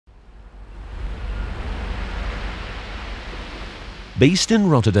Based in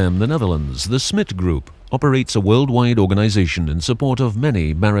Rotterdam, the Netherlands, the Smit Group operates a worldwide organization in support of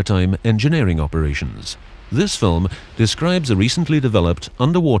many maritime engineering operations. This film describes a recently developed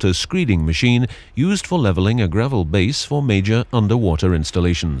underwater screeding machine used for leveling a gravel base for major underwater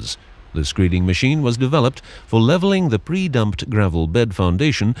installations. The screeding machine was developed for leveling the pre-dumped gravel bed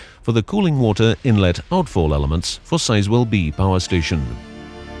foundation for the cooling water inlet-outfall elements for Sizewell B power station.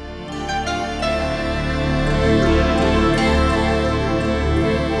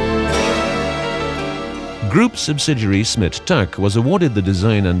 Group subsidiary Smit Tak was awarded the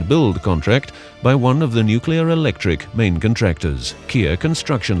design and build contract by one of the nuclear electric main contractors, Kia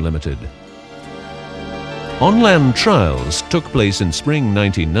Construction Limited. On-land trials took place in spring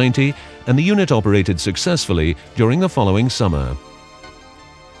 1990 and the unit operated successfully during the following summer.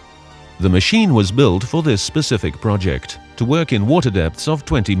 The machine was built for this specific project, to work in water depths of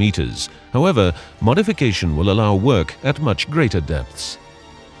 20 meters. However, modification will allow work at much greater depths.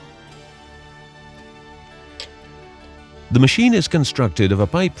 The machine is constructed of a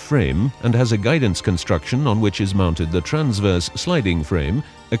pipe frame and has a guidance construction on which is mounted the transverse sliding frame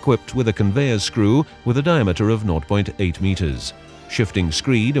equipped with a conveyor screw with a diameter of 0.8 meters, shifting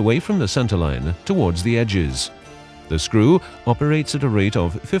screed away from the centerline towards the edges. The screw operates at a rate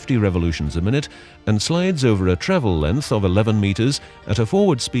of 50 revolutions a minute and slides over a travel length of 11 meters at a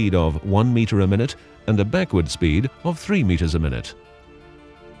forward speed of 1 meter a minute and a backward speed of 3 meters a minute.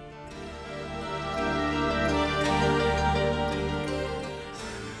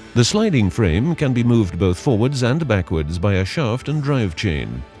 The sliding frame can be moved both forwards and backwards by a shaft and drive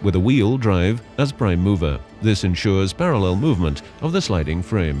chain, with a wheel drive as prime mover. This ensures parallel movement of the sliding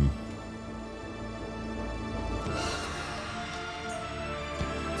frame.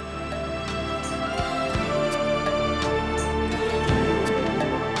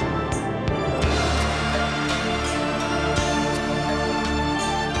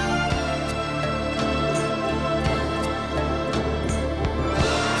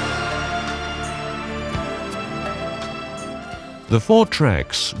 The 4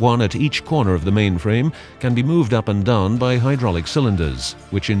 tracks, one at each corner of the main frame, can be moved up and down by hydraulic cylinders,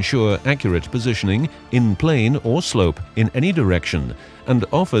 which ensure accurate positioning in plane or slope in any direction and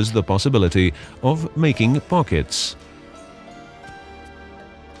offers the possibility of making pockets.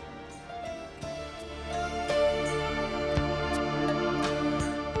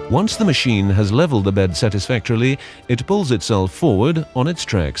 Once the machine has leveled the bed satisfactorily, it pulls itself forward on its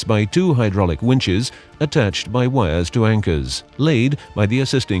tracks by 2 hydraulic winches attached by wires to anchors, laid by the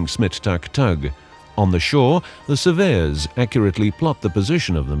assisting Smit Tak tug. On the shore, the surveyors accurately plot the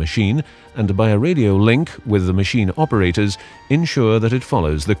position of the machine and by a radio link with the machine operators ensure that it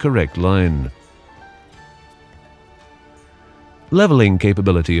follows the correct line. Leveling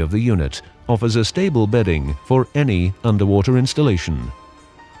capability of the unit offers a stable bedding for any underwater installation.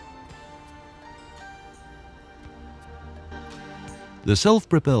 The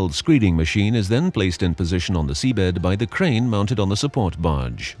self-propelled screeding machine is then placed in position on the seabed by the crane mounted on the support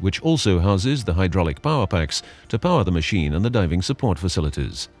barge, which also houses the hydraulic power packs to power the machine and the diving support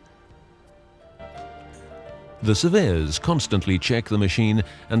facilities. The surveyors constantly check the machine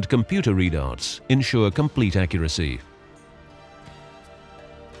and computer readouts ensure complete accuracy.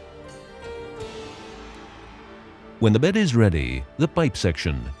 When the bed is ready, the pipe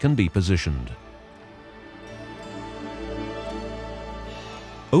section can be positioned.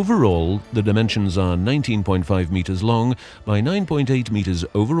 Overall, the dimensions are 19.5 meters long by 9.8 meters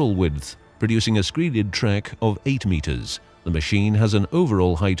overall width, producing a screeded track of 8 meters. The machine has an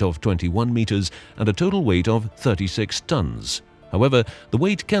overall height of 21 meters and a total weight of 36 tons. However, the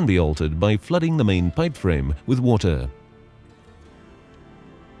weight can be altered by flooding the main pipe frame with water.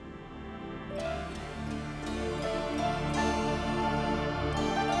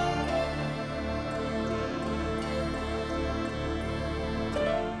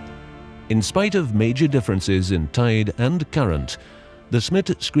 In spite of major differences in tide and current, the Smit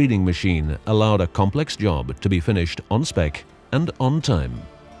screeding machine allowed a complex job to be finished on spec and on time.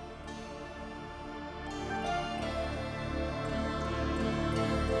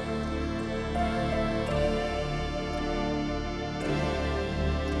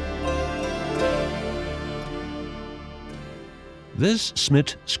 This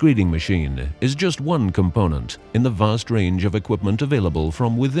Smit screeding machine is just one component in the vast range of equipment available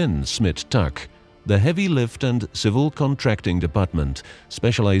from within Smit Tak. The Heavy Lift and Civil Contracting Department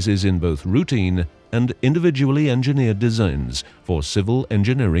specializes in both routine and individually engineered designs for civil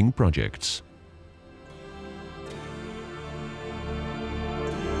engineering projects.